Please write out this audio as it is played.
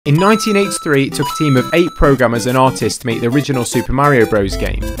In 1983, it took a team of 8 programmers and artists to make the original Super Mario Bros.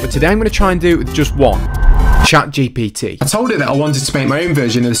 Game, but today I'm going to try and do it with just one. ChatGPT. I told it that I wanted to make my own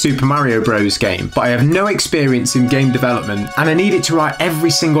version of the Super Mario Bros. Game, but I have no experience in game development and I need it to write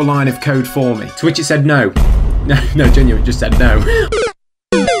every single line of code for me. To which it said no. No, genuinely, just said no.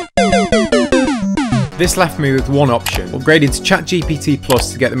 This left me with one option, upgrading to ChatGPT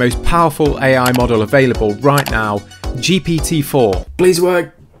Plus to get the most powerful AI model available right now, GPT-4. Please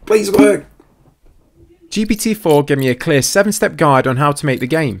work. Please work. GPT-4 gave me a clear 7-step guide on how to make the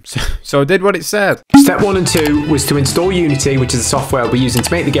game, so I did what it said. Step 1 and 2 was to install Unity, which is the software we're using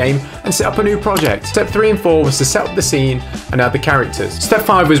to make the game, and set up a new project. Step 3 and 4 was to set up the scene and add the characters. Step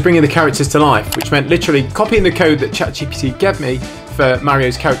 5 was bringing the characters to life, which meant literally copying the code that ChatGPT gave me for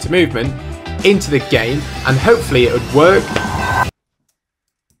Mario's character movement into the game, and hopefully it would work.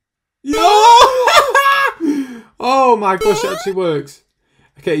 Oh my gosh, it actually works.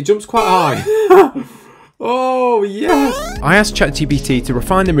 Okay, he jumps quite high. Oh, yes! I asked ChatGPT to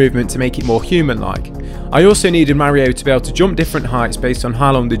refine the movement to make it more human-like. I also needed Mario to be able to jump different heights based on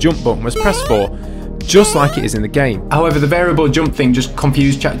how long the jump button was pressed for, just like it is in the game. However, the variable jump thing just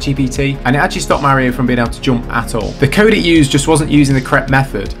confused ChatGPT, and it actually stopped Mario from being able to jump at all. The code it used just wasn't using the correct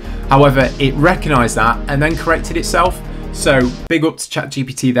method. However, it recognised that and then corrected itself. So, big up to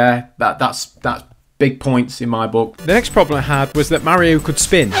ChatGPT there. That's big points in my book. The next problem I had was that Mario could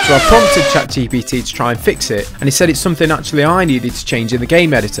spin, so I prompted ChatGPT to try and fix it, and he said it's something actually I needed to change in the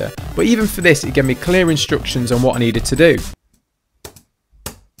game editor. But even for this, it gave me clear instructions on what I needed to do.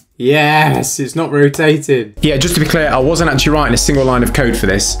 Yes, it's not rotated. Yeah, just to be clear, I wasn't actually writing a single line of code for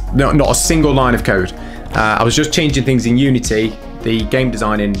this. No, not a single line of code. I was just changing things in Unity, the game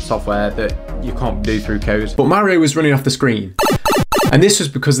designing software that you can't do through code. But Mario was running off the screen. And this was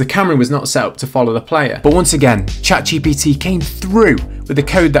because the camera was not set up to follow the player. But once again, ChatGPT came through with the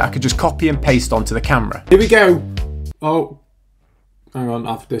code that I could just copy and paste onto the camera. Here we go. Oh, hang on,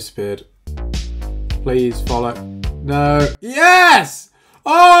 I've disappeared. Please follow. No. Yes!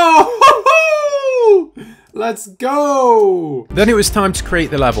 Oh! Let's go! Then it was time to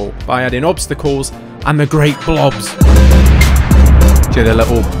create the level by adding obstacles and the great blobs. The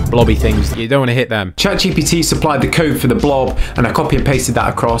little blobby things, you don't want to hit them. ChatGPT supplied the code for the blob and I copy and pasted that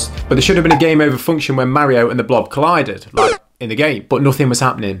across, but there should have been a game over function when Mario and the blob collided, like in the game, but nothing was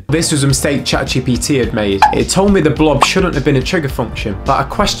happening. This was a mistake ChatGPT had made. It told me the blob shouldn't have been a trigger function, but I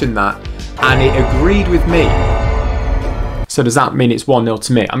questioned that and it agreed with me. So does that mean it's 1-0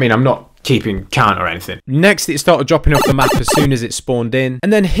 to me? I mean, I'm not keeping count or anything. Next, it started dropping off the map as soon as it spawned in.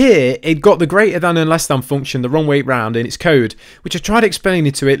 And then here, it got the greater than and less than function the wrong way round in its code, which I tried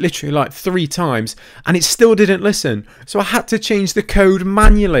explaining to it literally like 3 times, and it still didn't listen. So I had to change the code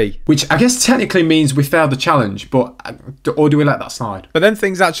manually. Which I guess technically means we failed the challenge, but, or do we let that slide? But then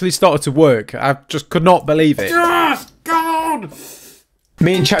things actually started to work. I just could not believe it. Yes, God!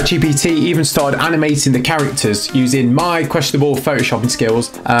 Me and ChatGPT even started animating the characters using my questionable photoshopping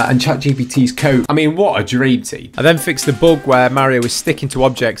skills and ChatGPT's code. I mean, what a dream team. I then fixed the bug where Mario was sticking to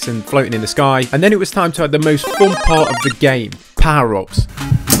objects and floating in the sky. And then it was time to add the most fun part of the game, power-ups.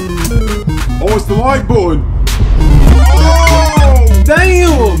 Oh, it's the like button. Oh,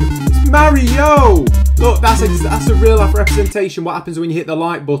 damn! It's Mario! Look, that's a real life representation what happens when you hit the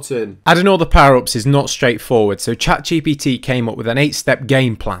like button. Adding all the power-ups is not straightforward, so ChatGPT came up with an 8-step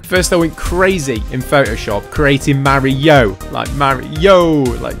game plan. First I went crazy in Photoshop, creating Mario, like, you know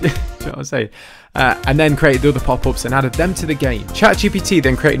what I'm saying? And then created the other pop-ups and added them to the game. ChatGPT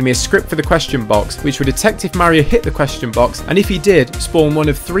then created me a script for the question box, which would detect if Mario hit the question box, and if he did, spawn one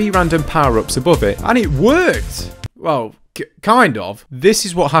of 3 random power-ups above it. And it worked! Well, kind of. This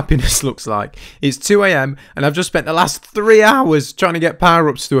is what happiness looks like. It's 2 AM and I've just spent the last 3 hours trying to get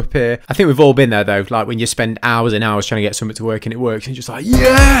power-ups to appear. I think we've all been there though, like when you spend hours and hours trying to get something to work and it works and you're just like,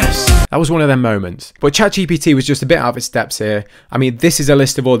 yes! That was one of them moments. But ChatGPT was just a bit out of its steps here. I mean, this is a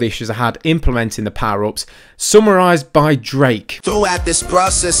list of all the issues I had implementing the power-ups, summarised by Drake. Throughout this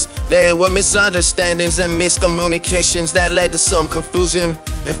process, there were misunderstandings and miscommunications that led to some confusion.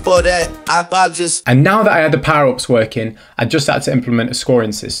 Before that, I just... And now that I had the power-ups working, I just had to implement a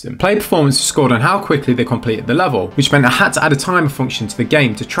scoring system. Player performance was scored on how quickly they completed the level, which meant I had to add a timer function to the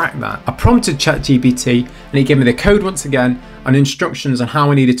game to track that. I prompted ChatGPT and it gave me the code once again and instructions on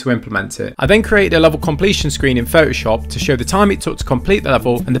how I needed to implement it. I then created a level completion screen in Photoshop to show the time it took to complete the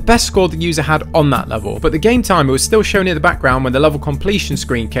level and the best score the user had on that level. But the game timer was still shown in the background when the level completion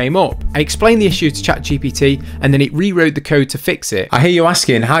screen came up. I explained the issue to ChatGPT and then it rewrote the code to fix it. I hear you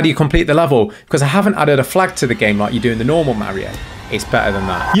asking, how do you complete the level? Because I haven't added a flag to the game like you do in the normal Mario. It's better than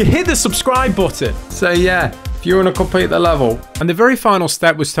that. You hit the subscribe button. So yeah, if you want to complete the level. And the very final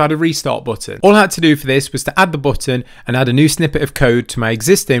step was to add a restart button. All I had to do for this was to add the button and add a new snippet of code to my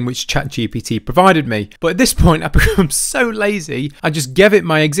existing, which ChatGPT provided me. But at this point, I've become so lazy, I just gave it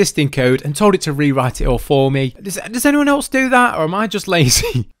my existing code and told it to rewrite it all for me. Does anyone else do that, or am I just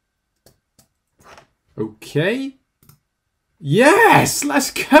lazy? Okay. Yes,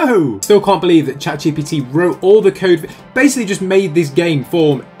 let's go. Still can't believe that ChatGPT wrote all the code, basically just made this game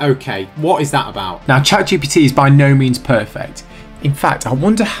for me. Okay, what is that about? Now, ChatGPT is by no means perfect. In fact, I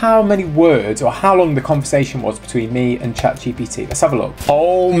wonder how many words or how long the conversation was between me and ChatGPT. Let's have a look.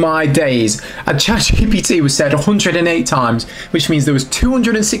 Oh my days. And ChatGPT was said 108 times, which means there was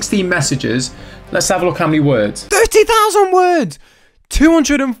 216 messages. Let's have a look how many words. 30,000 words!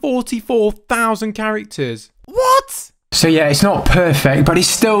 244,000 characters. What? So yeah, it's not perfect, but it's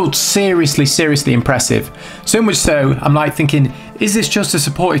still seriously impressive. So much so, I'm like thinking, is this just a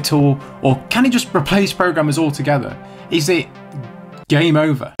supported tool, or can it just replace programmers altogether? Is it game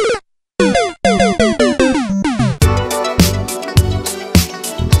over?